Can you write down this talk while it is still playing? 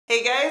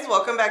Hey guys,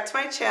 welcome back to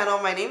my channel.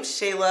 My name's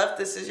Shayla if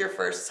this is your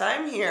first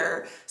time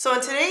here. So in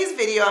today's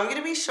video, I'm going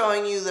to be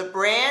showing you the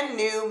brand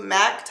new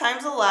MAC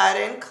X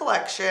Aladdin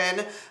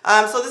collection.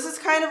 So this is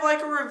kind of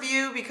like a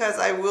review because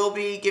I will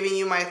be giving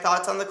you my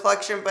thoughts on the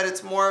collection, but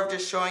it's more of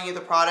just showing you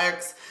the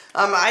products.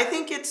 I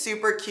think it's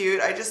super cute.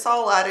 I just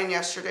saw Aladdin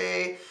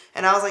yesterday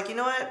and I was like, you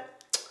know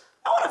what?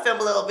 I want to film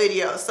a little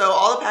video. So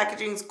all the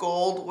packaging's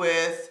gold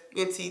with,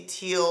 you can see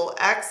teal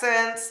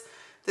accents.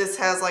 This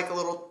has like a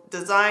little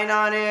design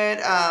on it.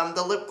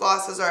 The lip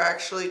glosses are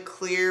actually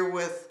clear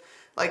with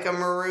like a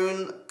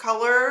maroon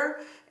color,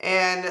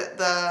 and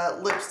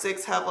the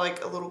lipsticks have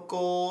like a little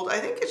gold. I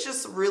think it's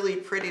just really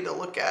pretty to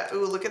look at.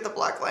 Ooh, look at the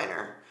black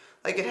liner.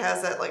 Like it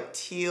has that like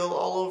teal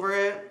all over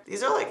it.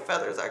 These are like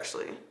feathers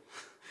actually.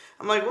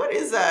 I'm like, what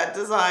is that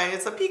design?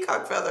 It's a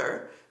peacock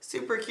feather.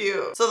 Super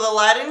cute. So the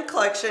Aladdin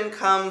collection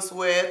comes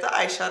with the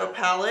eyeshadow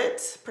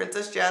palette,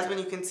 Princess Jasmine,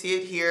 you can see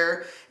it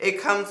here.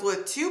 It comes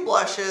with two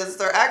blushes.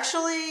 They're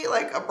actually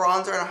like a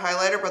bronzer and a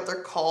highlighter, but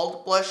they're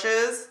called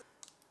blushes.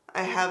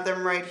 I have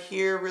them right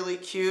here, really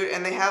cute.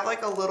 And they have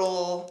like a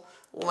little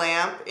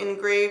lamp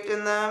engraved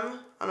in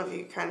them. I don't know if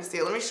you can kind of see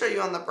it. Let me show you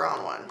on the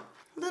brown one.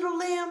 Little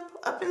lamp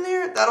up in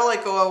there. That'll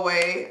like go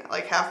away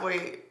like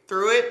halfway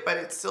through it, but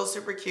it's still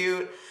super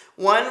cute.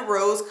 One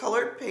rose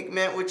colored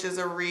pigment, which is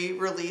a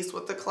re-release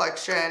with the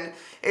collection.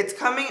 It's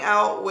coming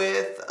out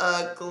with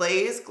a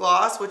glazed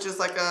gloss, which is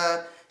like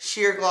a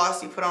sheer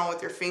gloss you put on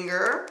with your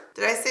finger.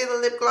 Did I say the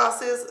lip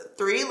glosses?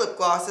 3 lip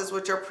glosses,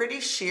 which are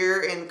pretty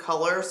sheer in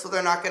color, so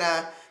they're not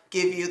gonna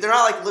give you, they're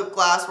not like lip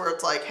gloss where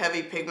it's like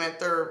heavy pigment.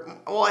 They're,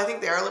 well, I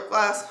think they are lip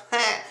gloss,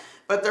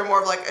 but they're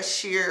more of like a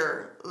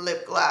sheer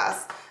lip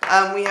gloss.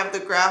 We have the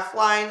Graph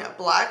Line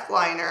Black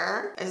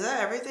Liner. Is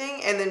that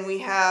everything? And then we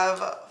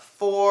have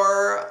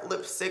 4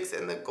 lipsticks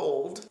in the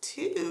gold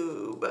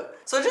tube.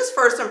 So just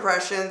first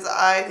impressions,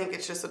 I think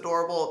it's just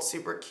adorable. It's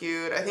super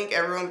cute. I think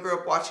everyone grew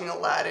up watching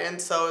Aladdin,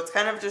 so it's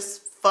kind of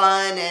just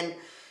fun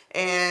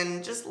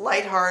and just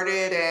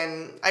lighthearted,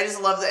 and I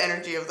just love the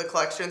energy of the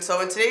collection.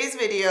 So in today's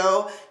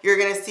video, you're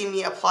gonna see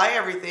me apply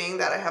everything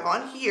that I have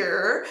on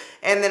here,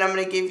 and then I'm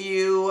gonna give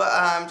you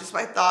just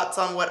my thoughts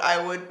on what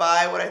I would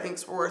buy, what I think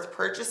is worth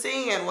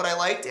purchasing, and what I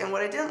liked and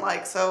what I didn't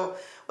like. So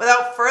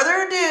without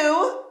further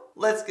ado,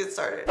 let's get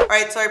started. All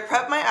right, so I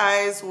prepped my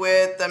eyes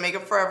with the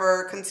Makeup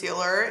Forever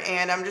concealer,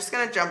 and I'm just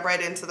gonna jump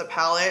right into the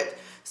palette.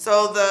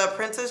 So the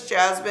Princess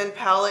Jasmine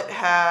palette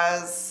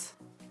has,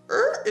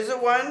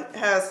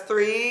 has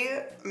 3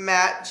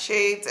 matte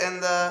shades,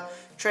 and the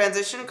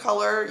transition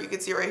color, you can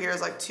see right here,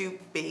 is like too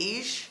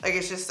beige. Like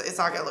it's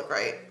not gonna look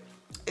right.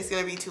 It's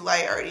gonna be too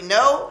light, I already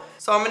know.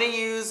 So I'm gonna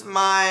use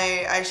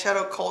my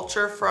eyeshadow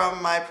Culture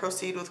from my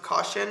Proceed with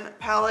Caution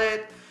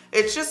palette.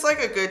 It's just like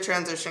a good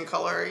transition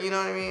color, you know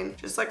what I mean?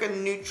 Just like a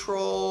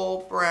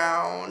neutral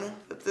brown.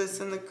 Put this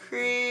in the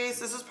crease.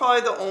 This is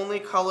probably the only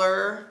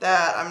color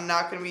that I'm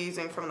not gonna be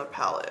using from the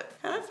palette.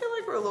 And I feel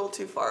like we're a little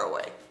too far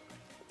away.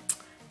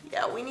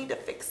 Yeah, we need to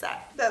fix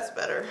that. That's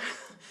better.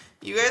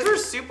 You guys were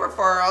super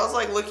far. I was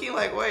like looking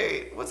like,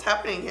 wait, what's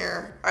happening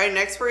here? All right,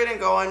 next we're gonna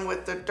go on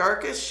with the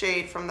darkest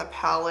shade from the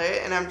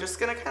palette, and I'm just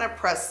gonna kind of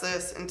press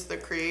this into the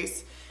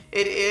crease.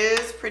 It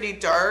is pretty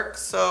dark,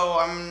 so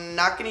I'm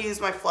not gonna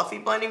use my fluffy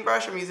blending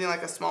brush. I'm using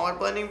like a smaller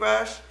blending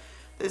brush.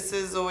 This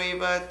is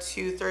Zoeva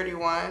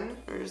 231.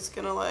 We're just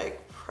gonna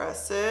like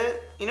press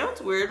it. You know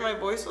what's weird? My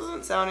voice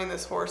wasn't sounding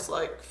this hoarse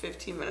like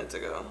 15 minutes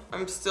ago.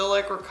 I'm still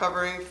like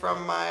recovering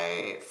from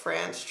my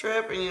France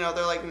trip, and you know,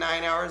 they're like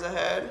 9 hours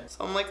ahead.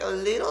 So I'm like a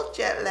little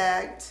jet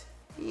lagged,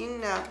 you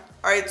know.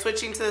 All right,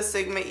 switching to the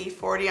Sigma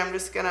E40, I'm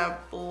just gonna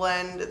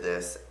blend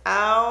this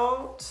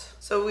out.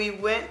 So we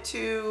went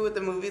to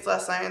the movies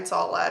last night and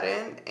saw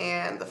Aladdin,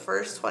 and the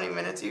first 20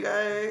 minutes, you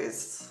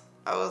guys,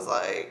 I was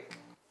like,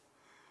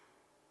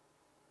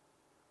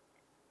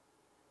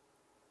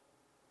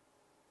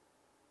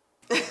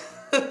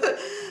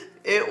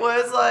 it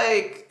was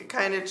like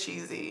kind of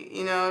cheesy,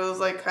 you know, it was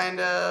like kind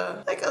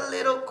of like a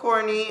little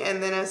corny,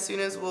 and then as soon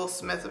as Will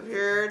Smith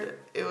appeared,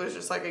 it was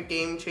just like a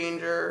game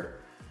changer.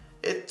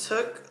 It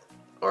took,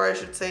 or I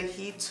should say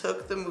he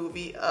took the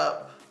movie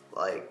up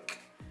like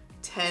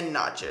 10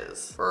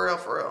 notches, for real,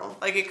 for real.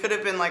 Like it could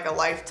have been like a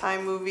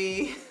Lifetime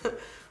movie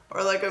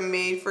or like a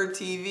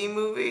made-for-TV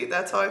movie.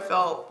 That's how I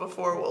felt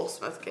before Will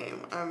Smith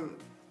came. I'm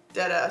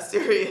dead ass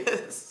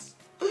serious.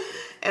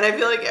 And I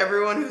feel like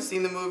everyone who's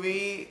seen the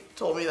movie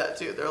told me that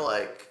too. They're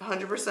like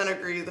 100%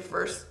 agree the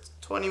first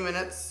 20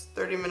 minutes,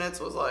 30 minutes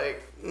was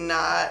like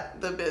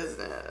not the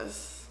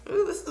business.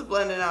 Ooh, this is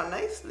blending out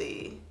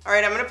nicely. All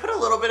right, I'm gonna put a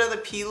little bit of the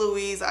P.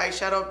 Louise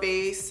eyeshadow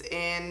base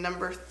in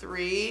number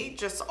 3,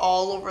 just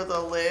all over the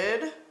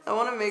lid. I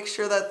wanna make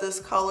sure that this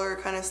color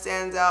kind of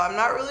stands out. I'm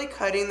not really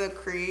cutting the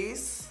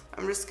crease.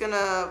 I'm just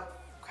gonna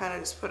kind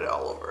of just put it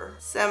all over.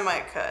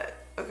 Semi-cut,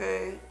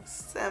 okay?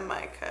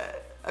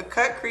 Semi-cut. A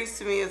cut crease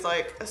to me is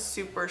like a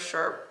super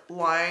sharp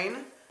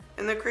line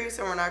in the crease,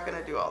 and we're not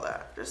gonna do all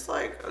that. Just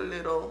like a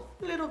little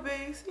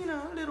base, you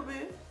know, a little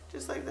bit.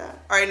 Just like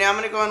that. All right, now I'm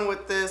gonna go in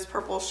with this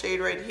purple shade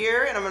right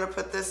here, and I'm gonna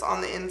put this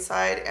on the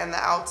inside and the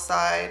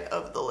outside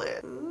of the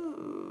lid. Ooh.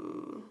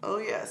 Oh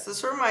yes,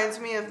 this reminds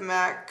me of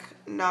MAC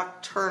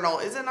Nocturnal.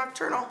 Is it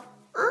Nocturnal?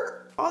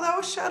 Oh, that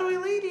was Shadowy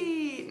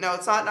Lady. No,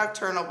 it's not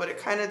Nocturnal, but it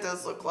kind of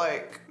does look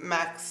like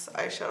MAC's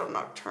eyeshadow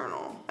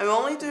Nocturnal. I'm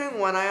only doing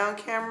one eye on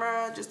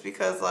camera just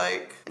because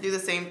like I do the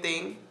same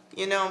thing,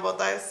 you know, on both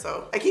eyes.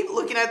 So I keep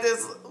looking at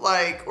this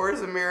like,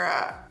 where's the mirror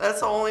at? That's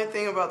the only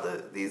thing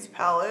about these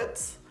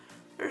palettes.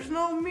 There's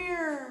no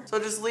mirror. So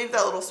just leave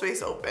that little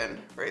space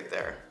open right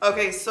there.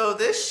 Okay, so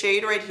this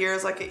shade right here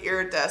is like an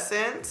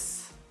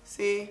iridescence.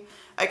 See?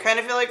 I kind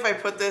of feel like if I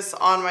put this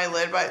on my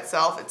lid by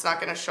itself, it's not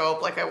gonna show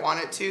up like I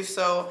want it to.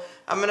 So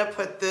I'm gonna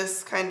put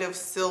this kind of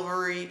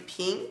silvery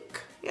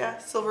pink. Yeah,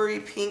 silvery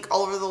pink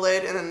all over the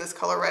lid, and then this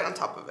color right on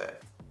top of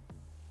it.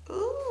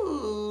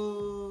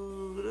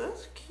 Ooh,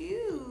 that's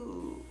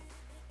cute.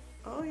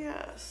 Oh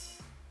yes.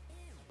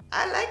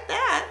 I like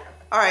that.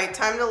 All right,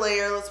 time to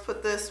layer. Let's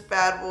put this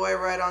bad boy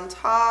right on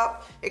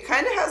top. It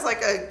kind of has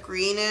like a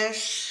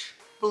greenish,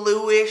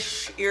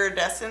 bluish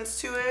iridescence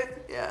to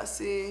it. Yeah,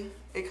 see?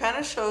 It kind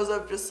of shows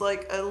up just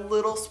like a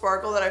little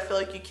sparkle that I feel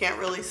like you can't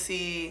really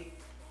see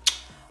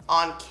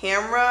on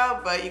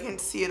camera, but you can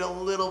see it a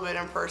little bit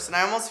in person.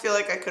 I almost feel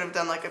like I could have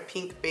done like a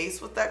pink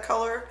base with that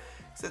color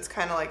because it's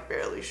kind of like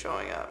barely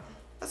showing up.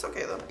 That's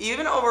okay though.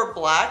 Even over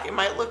black, it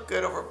might look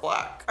good over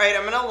black. All right,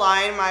 I'm gonna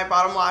line my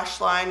bottom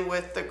lash line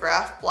with the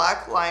Graph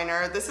Black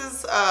Liner. This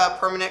is a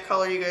permanent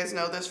color. You guys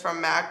know this from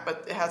MAC,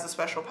 but it has a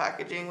special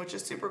packaging, which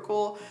is super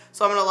cool.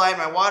 So I'm gonna line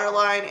my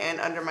waterline and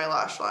under my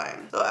lash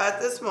line. So at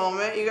this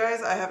moment, you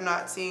guys, I have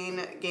not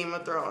seen Game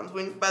of Thrones.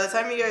 By the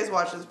time you guys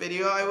watch this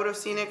video, I would have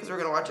seen it because we're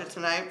gonna watch it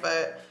tonight,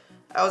 but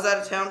I was out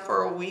of town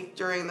for a week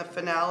during the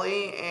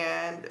finale,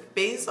 and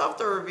based off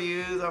the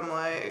reviews, I'm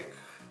like,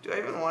 do I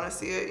even want to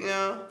see it, you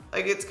know?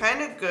 Like, it's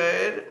kind of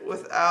good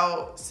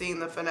without seeing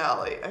the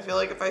finale. I feel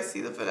like if I see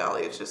the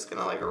finale, it's just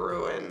gonna like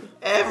ruin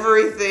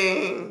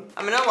everything.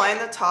 I'm gonna line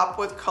the top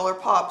with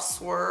ColourPop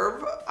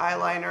Swerve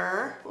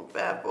eyeliner. Little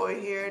bad boy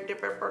here.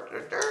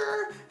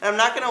 And I'm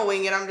not gonna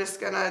wing it. I'm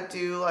just gonna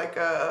do like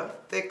a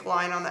thick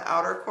line on the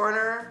outer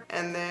corner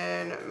and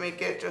then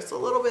make it just a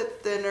little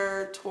bit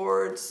thinner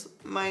towards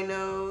my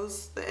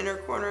nose, the inner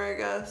corner, I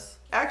guess.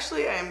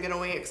 Actually, I am gonna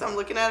wing it because I'm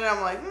looking at it,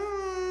 I'm like,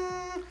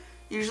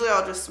 Usually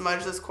I'll just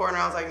smudge this corner.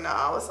 I was like,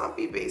 nah, let's not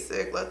be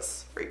basic.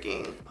 Let's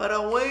freaking put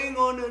a wing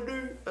on the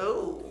dirt.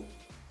 Oh.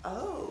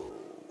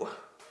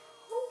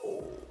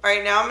 All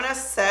right, now I'm gonna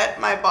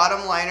set my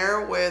bottom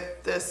liner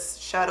with this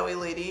Shadowy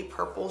Lady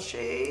purple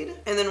shade.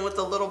 And then with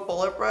a little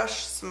bullet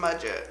brush,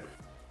 smudge it.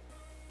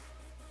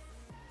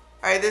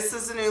 All right, this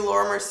is the new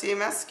Laura Mercier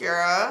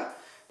mascara.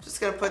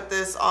 Just gonna put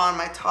this on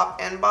my top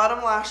and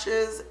bottom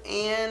lashes,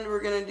 and we're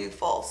gonna do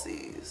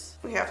falsies.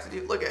 We have to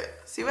do, look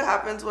at, see what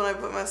happens when I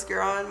put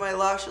mascara on? My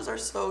lashes are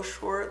so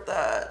short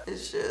that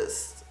it's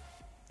just,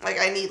 like,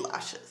 I need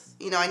lashes.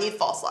 You know, I need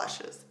false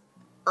lashes.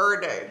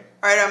 Day.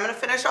 All right, I'm gonna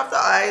finish off the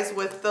eyes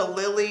with the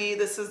Lily.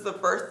 This is the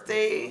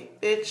Birthday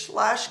Bitch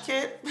Lash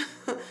Kit.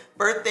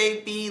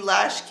 Birthday Bee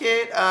Lash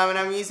Kit. And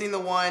I'm using the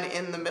one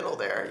in the middle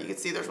there. You can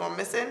see there's one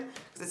missing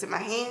because it's in my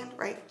hand,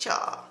 right?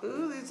 Jaw.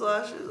 Ooh, these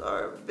lashes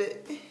are a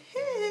bit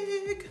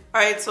big.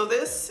 All right, so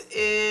this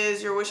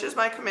is Your Wish Is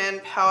My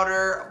Command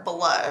Powder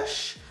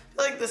Blush. I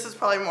feel like this is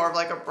probably more of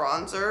like a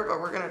bronzer, but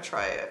we're gonna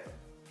try it.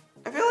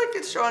 I feel like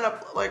it's showing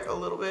up like a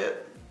little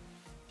bit.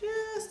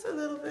 Just a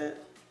little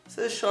bit.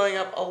 This is showing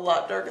up a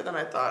lot darker than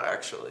I thought,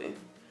 actually.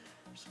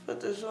 Just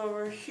put this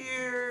over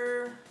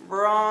here,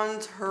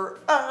 bronze her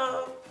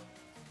up.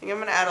 I think I'm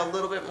gonna add a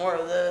little bit more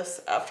of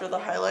this after the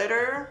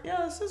highlighter.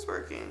 Yeah, this is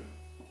working.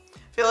 I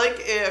feel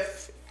like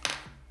if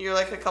you're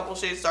like a couple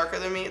shades darker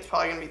than me, it's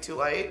probably gonna be too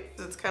light.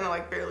 It's kind of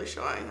like barely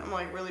showing. I'm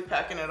like really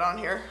packing it on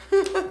here.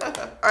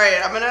 All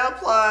right, I'm gonna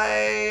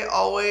apply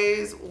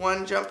Always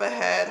One Jump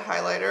Ahead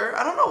highlighter.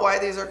 I don't know why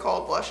these are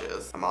called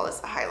blushes. I'm all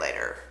this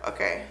highlighter,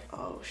 okay.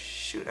 Oh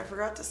shoot, I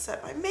forgot to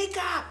set my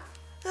makeup.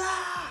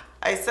 Ah!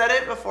 I set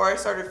it before I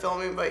started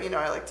filming, but you know,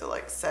 I like to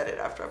like set it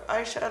after I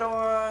have eyeshadow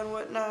on,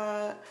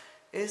 whatnot.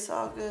 It's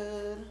all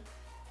good.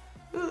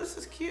 Ooh, this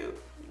is cute.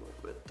 A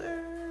little bit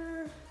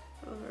there.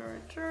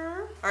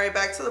 All right,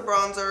 back to the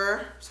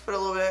bronzer. Just put a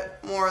little bit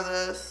more of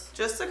this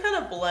just to kind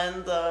of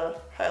blend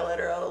the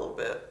highlighter out a little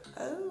bit.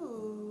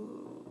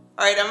 Oh.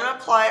 All right, I'm gonna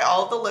apply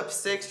all the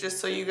lipsticks just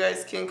so you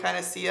guys can kind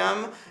of see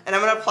them. And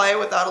I'm gonna apply it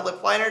without a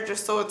lip liner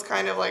just so it's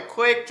kind of like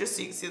quick, just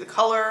so you can see the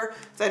color.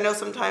 Because I know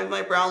sometimes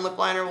my brown lip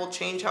liner will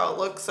change how it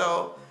looks,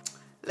 so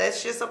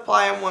let's just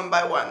apply them one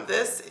by one.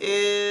 This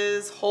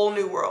is Whole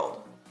New World.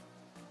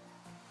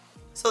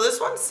 So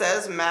this one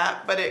says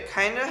matte, but it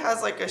kind of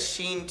has like a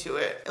sheen to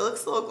it. It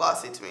looks a little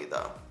glossy to me though.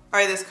 All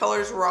right, this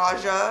color's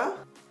Raja.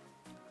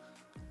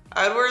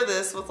 I'd wear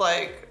this with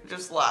like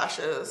just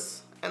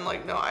lashes and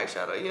like no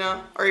eyeshadow, you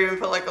know? Or even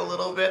put like a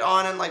little bit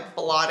on and like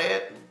blot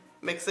it,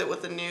 mix it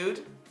with the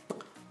nude.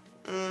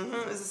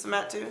 Is this a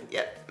matte too?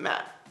 Yep,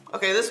 matte.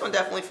 Okay, this one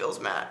definitely feels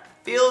matte.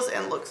 Feels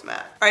and looks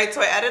matte. All right,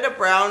 so I added a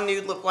brown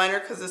nude lip liner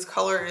because this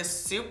color is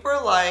super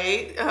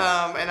light, and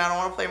I don't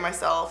want to play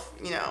myself.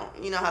 You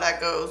know how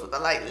that goes with the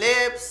light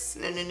lips.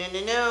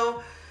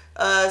 No.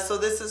 So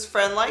this is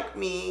Friend Like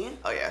Me.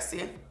 Oh yeah,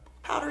 see?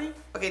 powdery.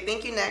 Okay,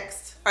 thank you,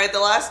 next. All right, the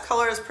last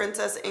color is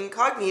Princess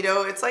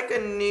Incognito. It's like a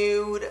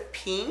nude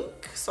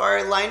pink. So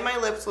I lined my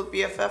lips with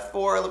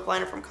BFF4 lip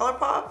liner from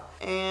ColourPop.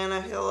 And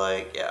I feel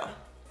like, yeah.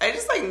 I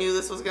just like knew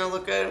this was gonna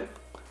look good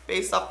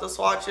based off the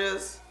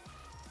swatches.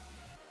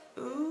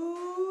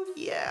 Ooh,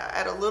 yeah,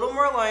 add a little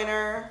more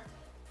liner.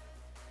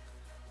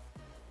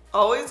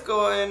 Always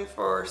going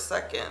for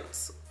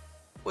seconds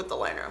with the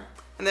liner.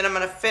 And then I'm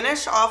gonna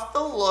finish off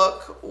the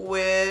look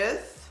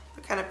with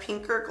a kind of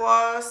pinker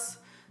gloss.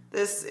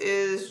 This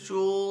is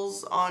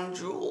Jewels on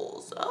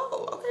Jewels.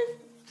 Oh, okay,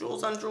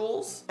 Jewels on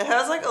Jewels. It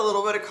has like a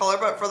little bit of color,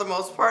 but for the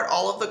most part,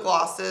 all of the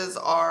glosses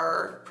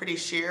are pretty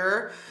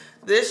sheer.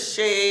 This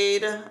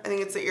shade, I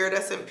think it's the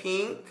iridescent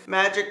pink.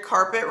 Magic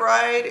Carpet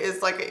Ride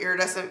is like an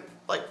iridescent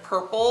like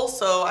purple,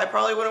 so I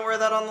probably wouldn't wear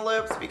that on the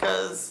lips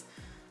because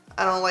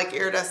I don't like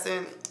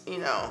iridescent, you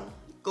know,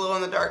 glow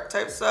in the dark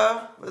type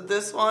stuff. But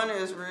this one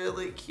is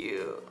really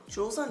cute.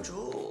 Jewels on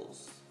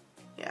Jewels.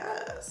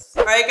 Yes.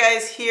 All right,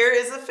 guys, here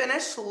is the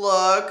finished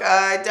look.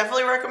 I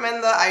definitely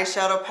recommend the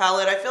eyeshadow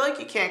palette. I feel like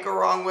you can't go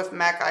wrong with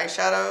MAC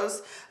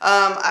eyeshadows.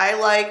 I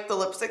like the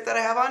lipstick that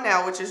I have on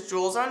now, which is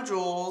Jewels on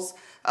Jewels.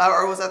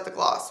 Or was that the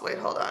gloss? Wait,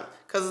 hold on.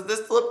 Because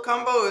this lip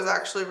combo is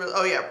actually really,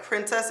 oh yeah,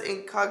 Princess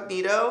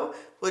Incognito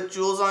with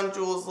Jewels on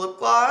Jewels lip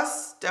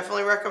gloss.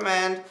 Definitely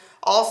recommend.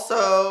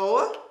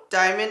 Also,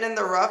 Diamond in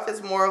the Rough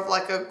is more of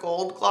like a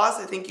gold gloss.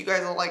 I think you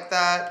guys will like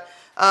that.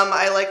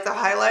 I like the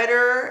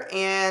highlighter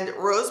and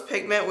Rose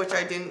Pigment, which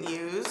I didn't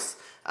use.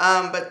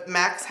 But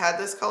MAC's had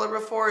this color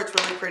before. It's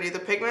really pretty. The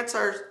pigments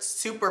are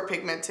super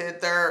pigmented.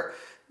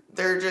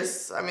 They're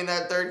just, I mean,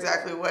 they're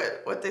exactly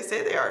what they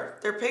say they are.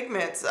 They're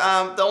pigments.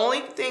 The only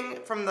thing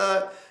from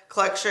the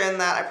collection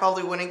that I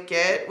probably wouldn't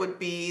get would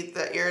be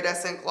the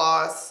iridescent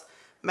gloss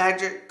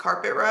Magic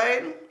Carpet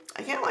Ride.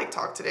 I can't like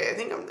talk today. I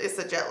think it's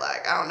the jet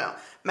lag. I don't know.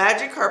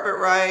 Magic Carpet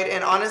Ride,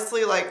 and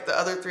honestly, like the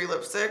other three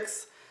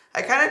lipsticks,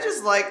 I kind of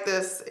just like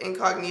this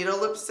Incognito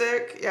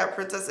lipstick. Yeah,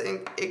 Princess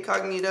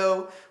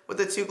Incognito with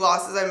the two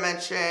glosses I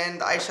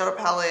mentioned, the eyeshadow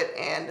palette,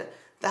 and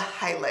the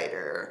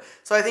highlighter.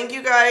 So I think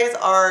you guys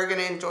are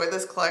gonna enjoy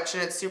this collection.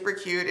 It's super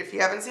cute. If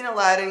you haven't seen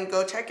Aladdin,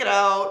 go check it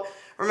out.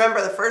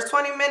 Remember, the first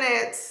 20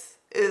 minutes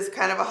is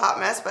kind of a hot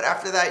mess, but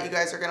after that, you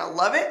guys are gonna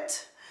love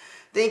it.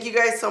 Thank you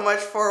guys so much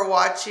for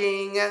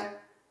watching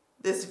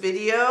this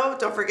video.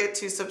 Don't forget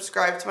to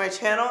subscribe to my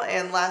channel,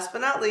 and last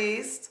but not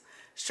least,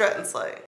 strut and slay.